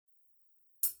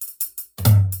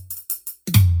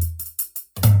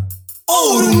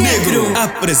Ouro Negro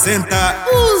apresenta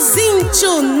Os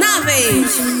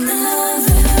Intunáveis.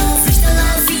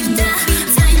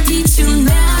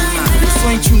 Eu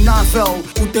sou intunável,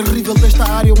 o terrível desta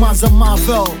área é o mais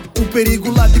amável. O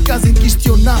perigo lá de casa é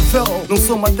inquestionável. Não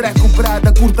sou uma drag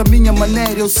cobrada, curta a minha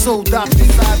maneira, eu sou da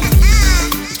pisada.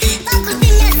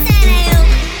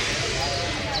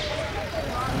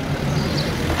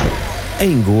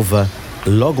 Em Nguva,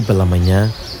 logo pela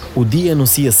manhã, o dia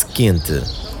anuncia-se quente.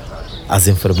 As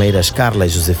enfermeiras Carla e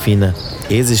Josefina,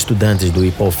 ex-estudantes do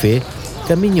IPOFE,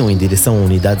 caminham em direção à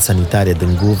unidade sanitária de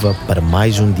Nguva para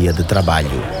mais um dia de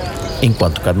trabalho.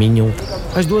 Enquanto caminham,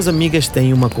 as duas amigas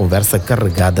têm uma conversa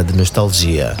carregada de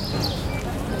nostalgia.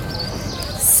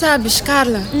 Sabes,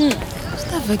 Carla,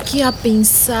 estava aqui a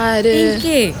pensar... Em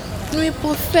quê? No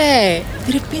IPOFE.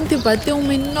 De repente bateu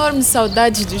uma enorme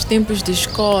saudade dos tempos de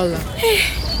escola.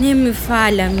 Nem me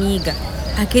fale, amiga.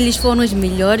 Aqueles foram os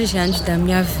melhores anos da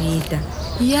minha vida.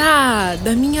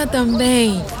 Da minha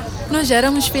também. Nós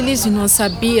éramos felizes e não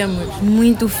sabíamos.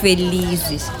 Muito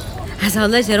felizes. As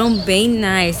aulas eram bem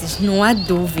nices, não há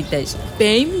dúvidas.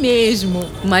 Bem mesmo.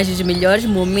 Mas os melhores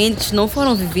momentos não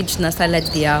foram vividos na sala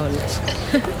de aulas.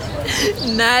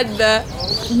 Nada.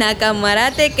 Na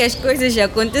camarada é que as coisas já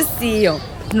aconteciam.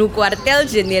 No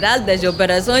quartel-general das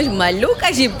operações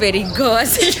malucas e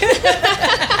perigosas.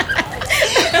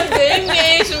 Bem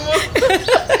mesmo.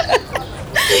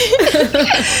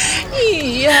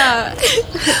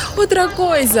 Outra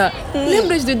coisa,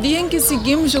 lembras do dia em que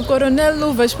seguimos o coronel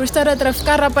Luvas por estar a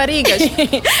traficar raparigas?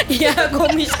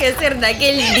 Como esquecer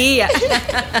daquele dia?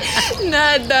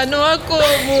 Nada, não há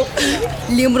como.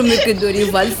 Lembro-me que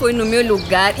Dorival foi no meu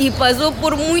lugar e passou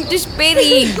por muitos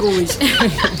perigos.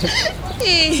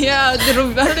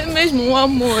 Dorival é mesmo um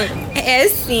amor. É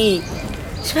sim.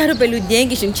 Espero pelo dia em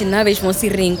que os intunáveis vão se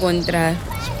reencontrar.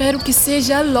 Espero que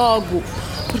seja logo,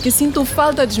 porque sinto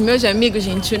falta dos meus amigos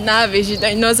intunáveis e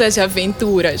das nossas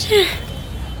aventuras.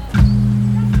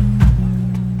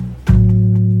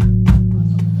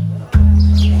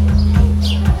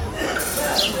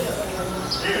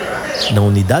 Na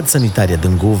unidade sanitária de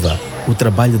Nguva, o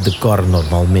trabalho decorre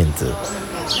normalmente.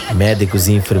 Médicos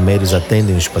e enfermeiros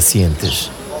atendem os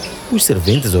pacientes. Os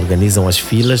serventes organizam as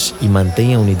filas e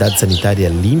mantêm a unidade sanitária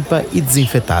limpa e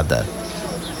desinfetada.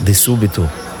 De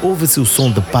súbito, ouve-se o som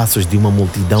de passos de uma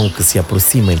multidão que se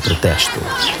aproxima em protesto.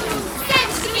 Sem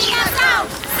discriminação,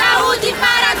 saúde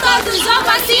para todos ou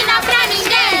vacina para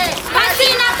ninguém.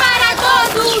 Vacina para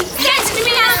todos, sem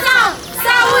discriminação,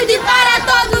 saúde para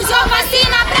todos ou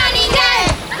vacina para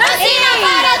ninguém. Vacina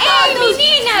para todos.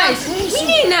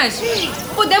 Meninas,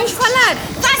 podemos falar?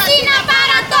 Vacina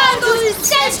para todos,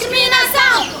 sem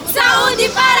discriminação, saúde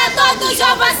para todos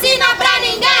ou vacina para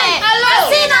ninguém.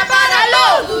 Vacina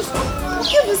para todos. O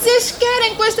que vocês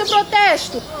querem com este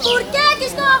protesto? Por que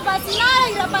estão a vacinar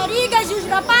as raparigas e os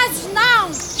rapazes não?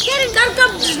 Querem dar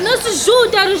cabo dos nossos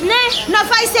úteros, né? Não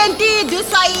faz sentido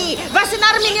isso aí.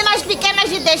 Vacinar meninas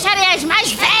pequenas e deixarem as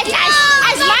mais velhas.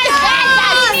 As mais velhas.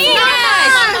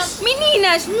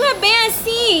 Meninas, não é bem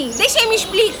assim. Deixem-me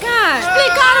explicar.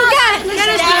 Explicar o quê?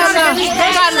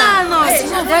 Isso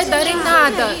não vai dar em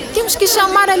nada. Temos que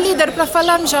chamar a líder para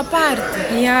falarmos à parte.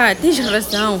 Tens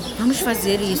razão. Vamos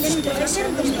fazer isso.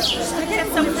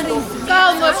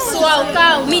 Calma, pessoal,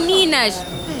 calma. Meninas,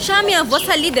 chamem a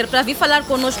vossa líder para vir falar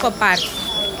conosco à parte.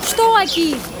 Estou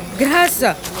aqui.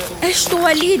 Graça, és tu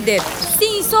a líder?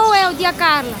 Sim, sou eu, tia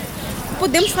Carla.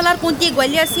 Podemos falar contigo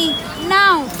ali assim?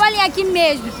 Não, falem aqui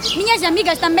mesmo. Minhas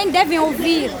amigas também devem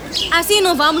ouvir. Assim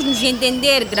não vamos nos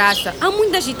entender, Graça. Há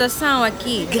muita agitação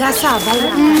aqui. Graça, vai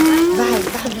lá.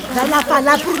 Vai lá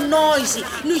falar por nós,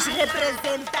 nos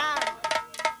representar.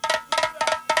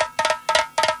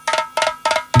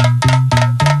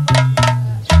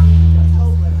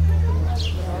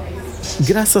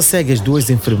 Graça segue as duas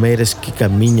enfermeiras que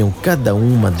caminham cada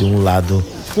uma de um lado,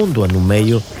 pondo-a no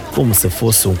meio como se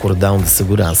fosse um cordão de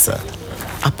segurança.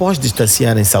 Após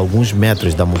distanciarem-se alguns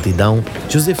metros da multidão,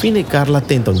 Josefina e Carla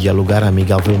tentam dialogar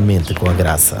amigavelmente com a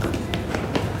Graça.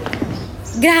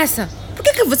 Graça, por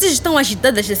que vocês estão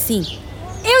agitadas assim?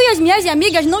 Eu e as minhas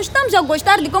amigas não estamos a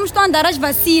gostar de como estão a andar as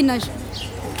vacinas.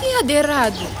 O que há de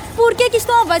errado? Por que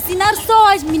estão a vacinar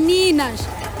só as meninas?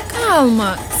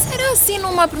 Calma, será assim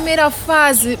numa primeira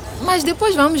fase, mas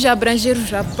depois vamos abranger os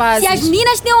rapazes. Se as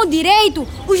meninas têm o direito,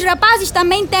 os rapazes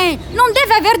também têm. Não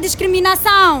deve haver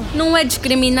discriminação. Não é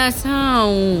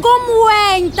discriminação. Como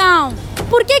é, então?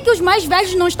 Por que os mais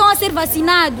velhos não estão a ser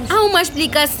vacinados? Há uma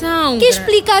explicação. Que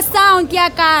explicação, tia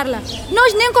Carla?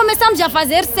 Nós nem começamos a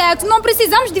fazer sexo, não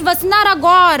precisamos de vacinar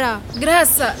agora.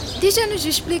 Graça, deixa-nos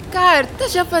explicar.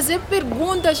 Estás a fazer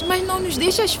perguntas, mas não nos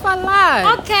deixas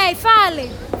falar. Ok,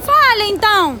 fale. Fale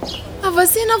então. A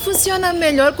vacina funciona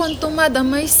melhor quando tomada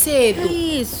mais cedo.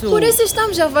 Isso. Por isso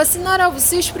estamos a vacinar a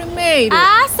vocês primeiro.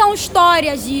 Ah, são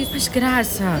histórias isso. Mas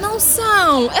Graça... Não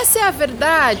são. Essa é a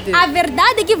verdade. A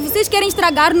verdade é que vocês querem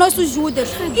estragar nossos úteros.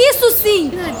 Isso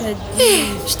sim. Nada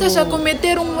disso. Estás a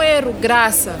cometer um erro,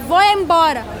 Graça. Vou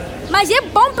embora. Mas é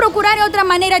bom procurarem outra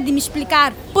maneira de me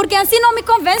explicar, porque assim não me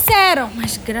convenceram.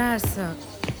 Mas Graça...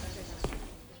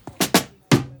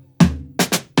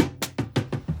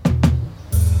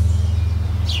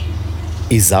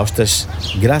 Exaustas,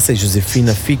 Graça e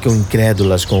Josefina ficam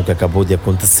incrédulas com o que acabou de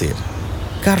acontecer.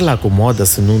 Carla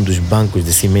acomoda-se num dos bancos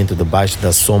de cimento debaixo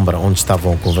da sombra onde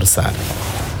estavam a conversar.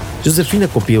 Josefina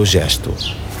copia o gesto.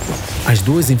 As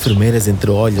duas enfermeiras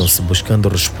entreolham-se buscando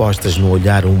respostas no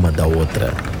olhar uma da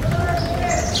outra.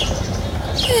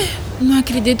 Não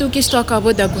acredito que isto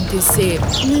acabou de acontecer.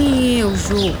 Nem eu,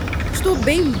 Ju. Estou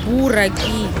bem burra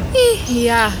aqui.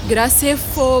 Graça é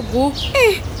fogo.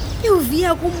 Eu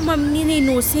via como uma menina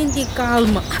inocente e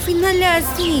calma. Afinal é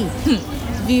assim.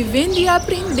 Vivendo e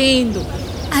aprendendo.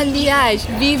 Aliás,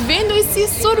 vivendo e se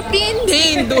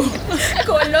surpreendendo.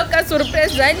 Coloca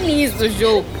surpresa nisso,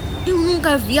 Ju. Eu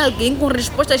nunca vi alguém com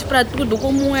respostas para tudo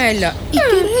como ela. E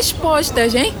que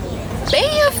respostas, hein?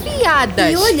 Bem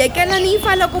afiadas. E olha que ela nem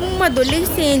fala como uma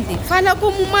adolescente. Fala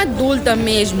como uma adulta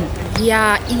mesmo.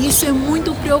 E isso é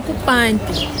muito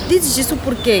preocupante. Dizes isso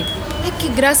por quê? É que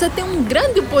Graça tem um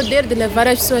grande poder de levar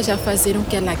as pessoas a fazer o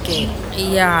que ela quer.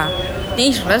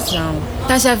 Tens razão.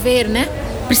 Estás a ver, né?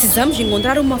 Precisamos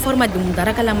encontrar uma forma de mudar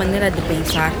aquela maneira de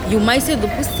pensar. E o mais cedo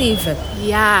possível.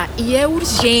 E é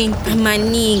urgente.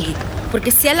 Maningue. Porque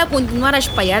se ela continuar a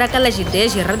espalhar aquelas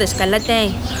ideias erradas que ela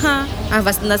tem, a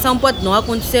vacinação pode não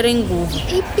acontecer em Nguva.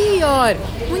 E pior,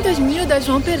 muitas miúdas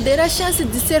vão perder a chance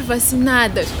de ser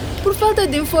vacinadas por falta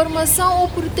de informação ou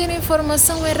por ter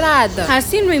informação errada.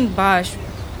 Assino embaixo.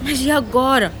 Mas e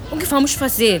agora? O que vamos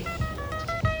fazer?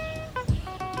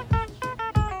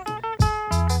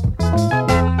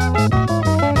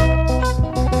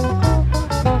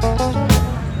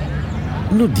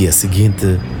 No dia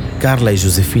seguinte, Carla e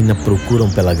Josefina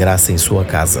procuram pela Graça em sua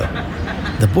casa.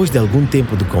 Depois de algum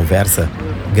tempo de conversa,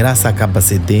 Graça acaba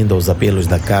cedendo aos apelos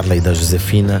da Carla e da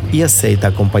Josefina e aceita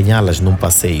acompanhá-las num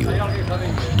passeio.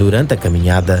 Durante a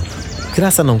caminhada,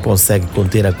 Graça não consegue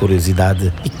conter a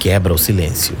curiosidade e quebra o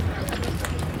silêncio.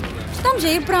 Estamos a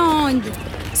ir para onde?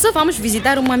 Só vamos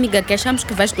visitar uma amiga que achamos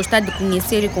que vais gostar de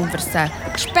conhecer e conversar.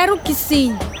 Espero que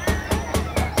sim.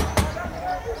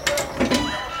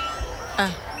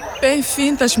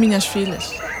 Bem-vindas, minhas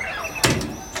filhas.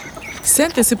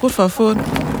 Sente-se, por favor.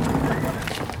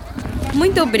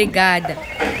 Muito obrigada.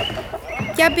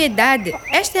 Tia Piedade,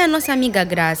 esta é a nossa amiga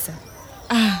Graça.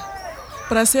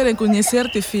 Prazer em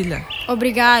conhecer-te, filha.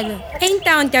 Obrigada.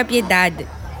 Então, tia Piedade,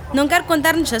 não quer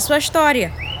contar-nos a sua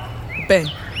história? Bem,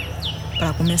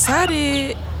 para começar,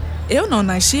 eu não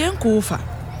nasci em Nguva.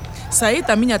 Saí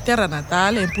da minha terra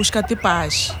natal em busca de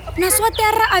paz. Na sua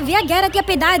terra havia guerra, tia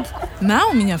Piedade?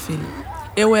 Não, minha filha.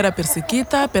 Eu era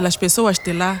perseguida pelas pessoas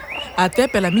de lá, até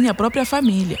pela minha própria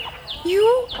família.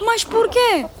 Mas por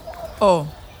quê?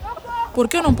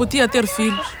 Porque eu não podia ter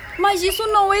filhos. Mas isso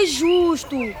não é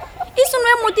justo. Isso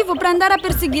não é motivo para andar a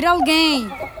perseguir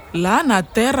alguém. Lá na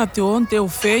terra de onde eu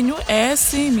venho é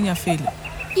assim, minha filha.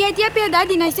 E a tia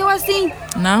Piedade nasceu assim?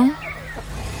 Não.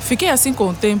 Fiquei assim com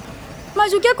o tempo.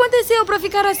 Mas o que aconteceu para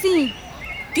ficar assim?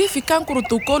 Tive cancro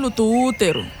do colo do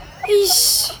útero.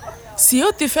 Ixi. Se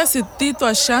eu tivesse tido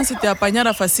a chance de apanhar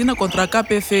a vacina contra a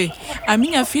HPV, a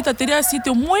minha vida teria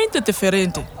sido muito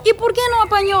diferente. E por que não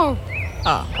apanhou?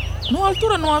 Na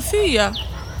altura não havia.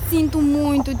 Sinto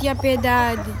muito, tia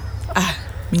Piedade.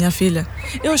 Minha filha,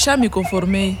 eu já me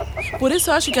conformei. Por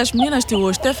isso acho que as meninas de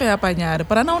hoje devem apanhar,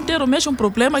 para não ter o mesmo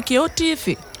problema que eu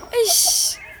tive.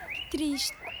 Ixi,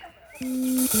 triste.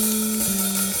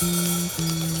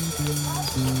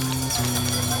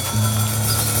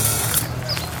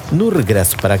 No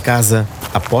regresso para casa,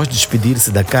 após despedir-se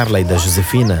da Carla e da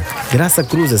Josefina, Graça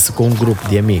cruza-se com um grupo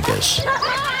de amigas.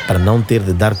 Para não ter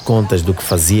de dar contas do que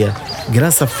fazia,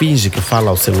 Graça finge que fala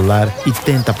ao celular e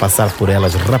tenta passar por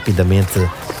elas rapidamente,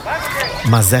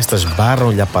 mas estas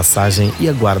barram-lhe a passagem e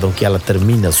aguardam que ela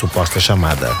termine a suposta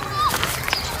chamada.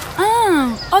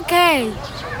 Ok.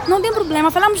 Não tem problema,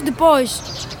 falamos depois.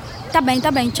 Tá bem,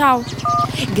 tchau.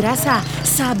 Graça,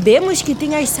 sabemos que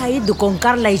tinhas saído com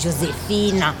Carla e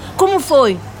Josefina. Como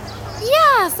foi?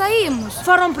 Já, saímos.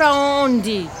 Foram para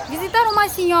onde? Visitar uma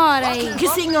senhora aí. Que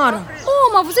senhora?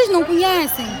 Uma, vocês não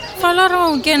conhecem.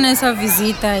 Falaram o que nessa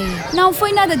visita aí? Não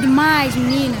foi nada demais,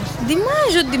 meninas. De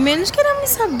mais ou de menos, queremos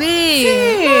saber.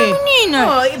 Sim.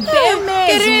 Menina. Bem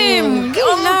mesmo.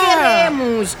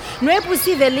 Queremos. Não é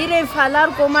possível irem falar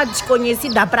com uma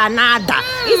desconhecida para nada.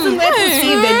 Isso não é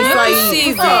possível, isso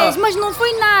aí. Vocês, mas não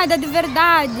foi nada de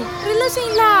verdade.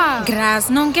 Relaxem lá.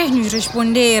 Graça, não quer nos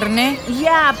responder, né?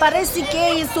 Parece que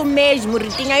é isso mesmo,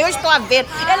 Ritinha. Eu estou a ver.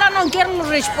 Ela não quer nos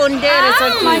responder isso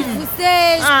aqui. Mas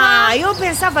vocês... eu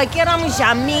pensava que éramos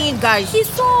amigas. Que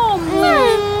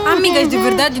somos. Amigas de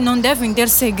verdade não devem ter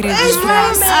segredos. Isso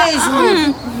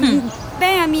mesmo.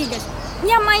 Bem, amigas,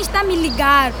 minha mãe está a me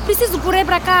ligar. Preciso correr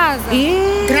para casa.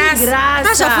 Graça.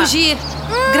 Estás a fugir?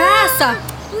 Graça.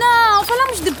 Não,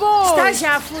 falamos depois. Estás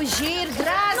já a fugir,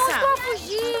 Graça? Não estou a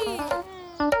fugir.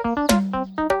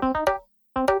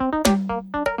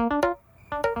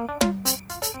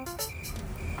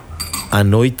 À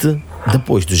noite,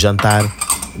 depois do jantar,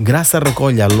 Graça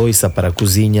recolhe a louça para a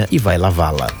cozinha e vai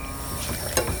lavá-la.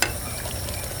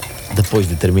 Depois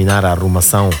de terminar a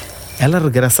arrumação, ela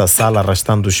regressa à sala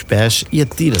arrastando os pés e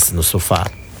atira-se no sofá.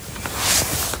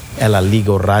 Ela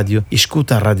liga o rádio e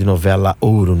escuta a radionovela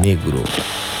Ouro Negro.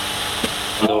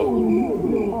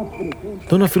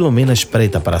 Dona Filomena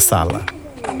espreita para a sala.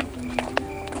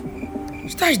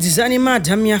 Estás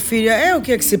desanimada, minha filha? O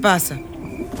que é que se passa?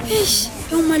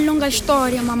 É uma longa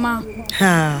história, mamã.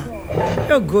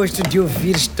 Eu gosto de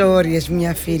ouvir histórias,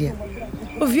 minha filha.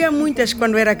 Ouvia muitas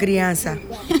quando era criança.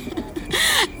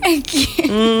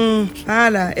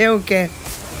 Fala, é o quê?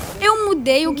 Eu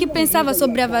mudei o que pensava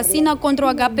sobre a vacina contra o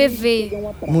HPV.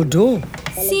 Mudou?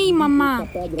 Sim, mamã.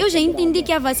 Eu já entendi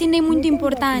que a vacina é muito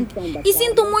importante. E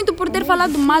sinto muito por ter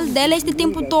falado mal dela este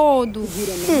tempo todo.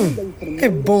 É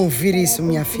bom ouvir isso,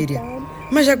 minha filha.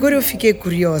 Mas agora eu fiquei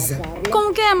curiosa. Com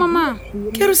o que, mamã?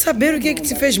 Quero saber o que é que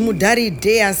te fez mudar a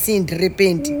ideia assim, de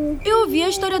repente. Eu ouvi a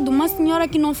história de uma senhora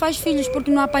que não faz filhos porque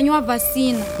não apanhou a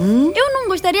vacina. Eu não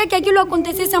gostaria que aquilo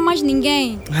acontecesse a mais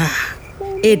ninguém.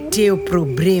 É teu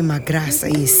problema, Graça,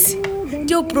 esse.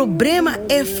 Teu problema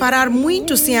é falar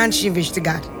muito sem antes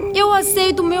investigar. Eu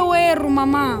aceito o meu erro,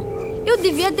 mamã. Eu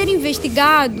devia ter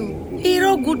investigado. E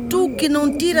logo tu que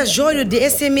não tiras olho de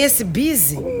SMS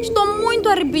busy. Estou muito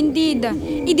arrependida.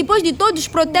 E depois de todos os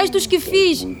protestos que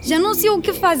fiz, já não sei o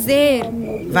que fazer.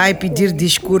 Vai pedir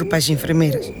desculpas às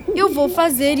enfermeiras. Eu vou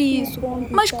fazer isso.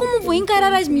 Mas como vou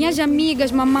encarar as minhas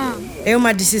amigas, mamã? É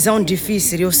uma decisão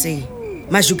difícil, eu sei.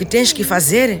 Mas o que tens que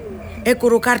fazer é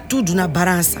colocar tudo na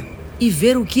balança e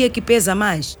ver o que é que pesa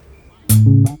mais.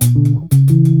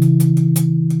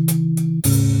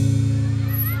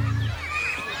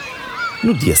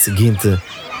 No dia seguinte,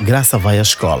 Graça vai à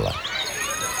escola.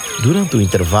 Durante o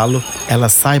intervalo, ela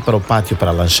sai para o pátio para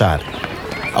lanchar.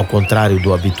 Ao contrário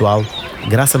do habitual,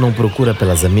 Graça não procura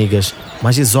pelas amigas,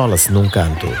 mas isola-se num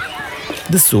canto.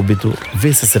 De súbito,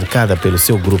 vê-se cercada pelo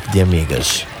seu grupo de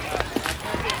amigas.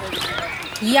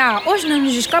 Hoje não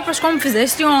nos escapas como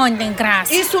fizeste ontem,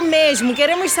 Graça. Isso mesmo,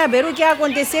 queremos saber o que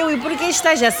aconteceu e por que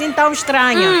estás assim tão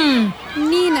estranha.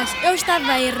 Meninas, eu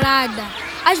estava errada.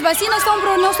 As vacinas são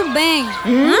para o nosso bem.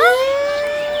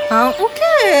 O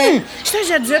quê? Estás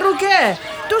a dizer o quê?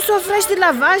 Tu sofreste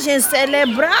lavagem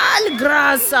cerebral,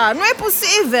 Graça. Não é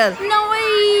possível. Não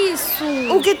é isso.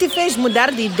 O que te fez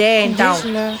mudar de ideia, então?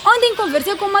 Ontem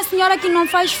conversei com uma senhora que não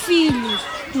faz filhos.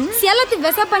 Se ela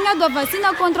tivesse apanhado a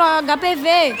vacina contra o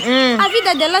HPV, a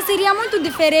vida dela seria muito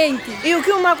diferente. E o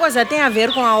que uma coisa tem a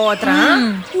ver com a outra?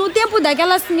 No tempo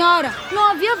daquela senhora, não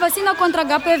havia vacina contra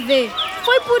HPV.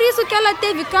 Foi por isso que ela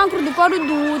teve cancro do colo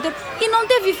do útero e não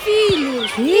teve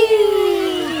filhos.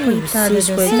 Coitada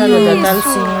da tal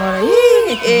senhora.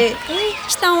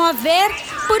 Estão a ver?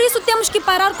 Por isso temos que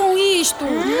parar com isto.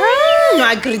 Não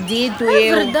acredito eu.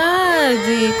 É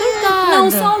verdade. Coitada. Não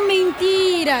são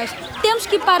mentiras. Temos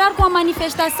que parar com a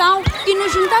manifestação e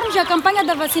nos juntarmos à campanha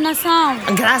da vacinação.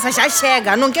 Graça, já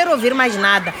chega. Não quero ouvir mais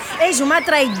nada. És uma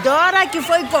traidora que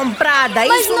foi comprada.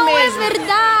 Mas isso não mesmo. é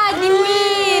verdade,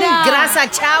 Mira. Graça,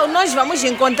 tchau. Nós vamos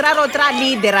encontrar outra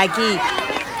líder aqui.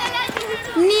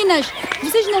 Meninas,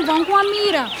 vocês não vão com a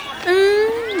Mira?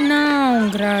 Não,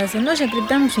 Graça. Nós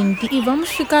acreditamos em ti e vamos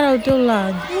ficar ao teu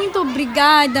lado. Muito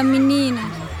obrigada, meninas.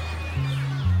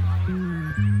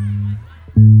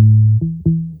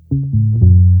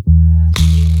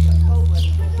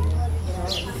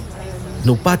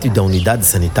 No pátio da unidade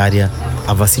sanitária,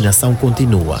 a vacinação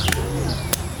continua.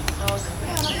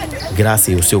 Graça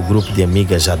e o seu grupo de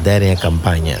amigas aderem à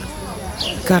campanha.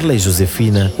 Carla e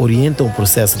Josefina orientam o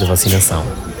processo de vacinação.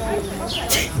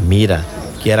 Mira,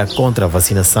 que era contra a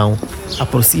vacinação,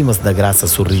 aproxima-se da Graça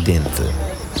sorridente.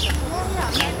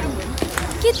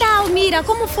 Que tal, Mira?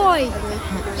 Como foi?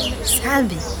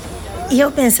 Sabe,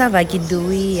 eu pensava que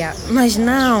doía, mas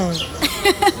não.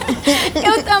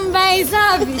 Eu também,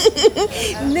 sabe?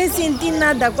 Nem senti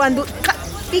nada quando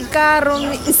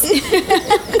picaram-me. Se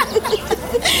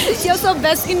eu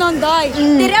soubesse que não dói,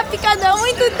 teria ficado há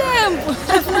muito tempo.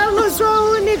 Afinal, não sou a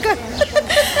única.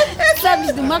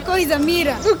 Sabes de uma coisa,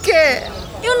 Mira? O quê?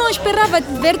 Eu não esperava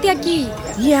ver-te aqui.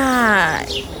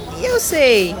 Eu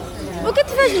sei. O que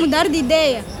te fez mudar de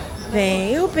ideia?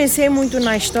 Bem, eu pensei muito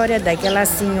na história daquela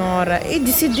senhora e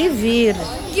decidi vir.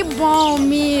 Que bom,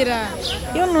 Mira.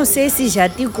 Eu não sei se já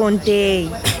te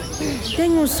contei.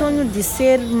 Tenho um sonho de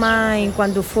ser mãe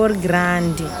quando for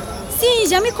grande. Sim,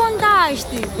 já me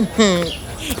contaste.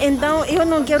 Então eu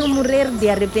não quero morrer de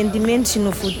arrependimentos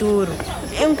no futuro.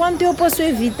 Enquanto eu posso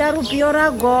evitar o pior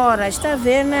agora, está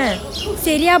vendo, né?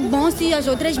 Seria bom se as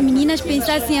outras meninas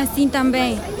pensassem assim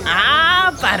também.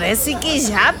 Parece que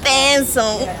já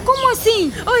pensam. Como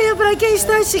assim? Olha para quem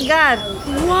está a chegar.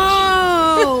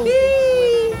 Uau!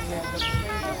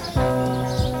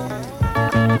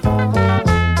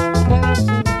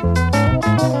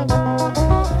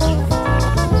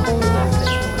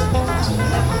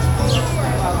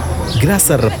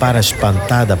 Graça repara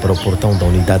espantada para o portão da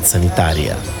unidade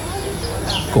sanitária.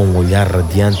 Com um olhar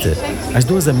radiante, as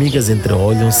duas amigas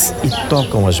entreolham-se e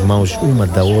tocam as mãos uma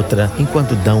da outra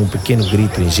enquanto dão um pequeno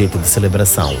grito em jeito de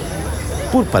celebração.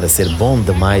 Por parecer bom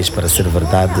demais para ser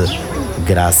verdade,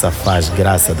 Graça faz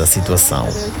graça da situação.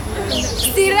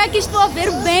 Será que estou a ver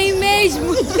bem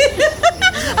mesmo?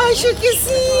 Acho que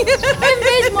sim. É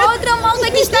mesmo, outra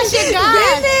malta que está a chegar.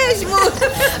 É mesmo.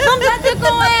 Vamos bater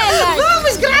com elas.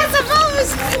 Vamos, Graça, vamos.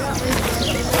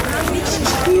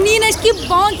 Meninas, que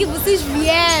bom que vocês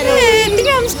vieram.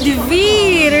 Tínhamos de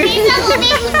vir. Então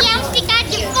mesmo tínhamos ficar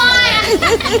de fora.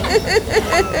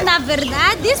 Na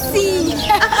verdade, sim.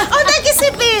 Onde é que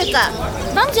se fica?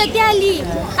 Vamos até ali.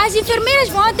 As enfermeiras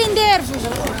vão atender-vos.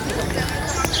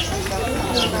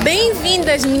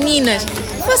 Bem-vindas, meninas.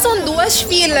 Façam 2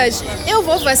 filas. Eu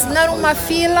vou vacinar uma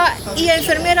fila e a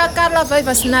enfermeira Carla vai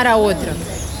vacinar a outra.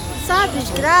 Sabes,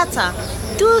 Graça,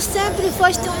 tu sempre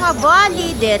foste uma boa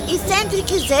líder e sempre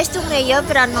quiseste o melhor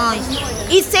para nós.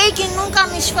 E sei que nunca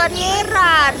nos faria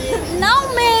errar.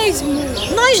 Não mesmo.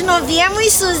 Nós não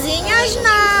viemos sozinhas,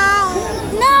 não.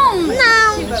 Não.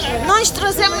 Nós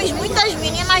trouxemos muitas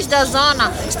meninas da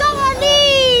zona. Estão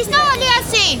ali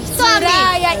assim.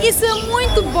 Soraya, isso é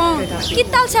muito bom. Que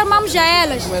tal chamamos já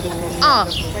elas?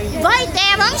 Boa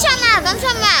ideia, vamos chamar.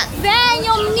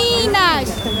 Venham, meninas.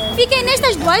 Fiquem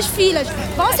nestas 2 filas.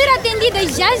 Vão ser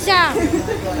atendidas já.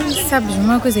 Sabes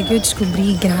uma coisa que eu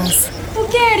descobri, Graça? O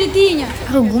que, Ritinha?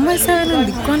 Algumas saíram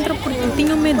de contra porque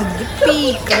tinham medo de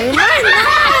pica. Mais nada.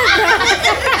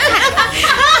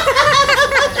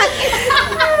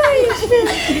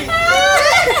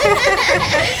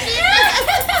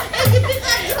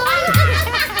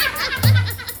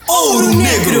 Ouro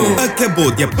Negro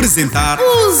acabou de apresentar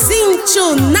Os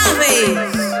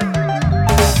Inchunáveis.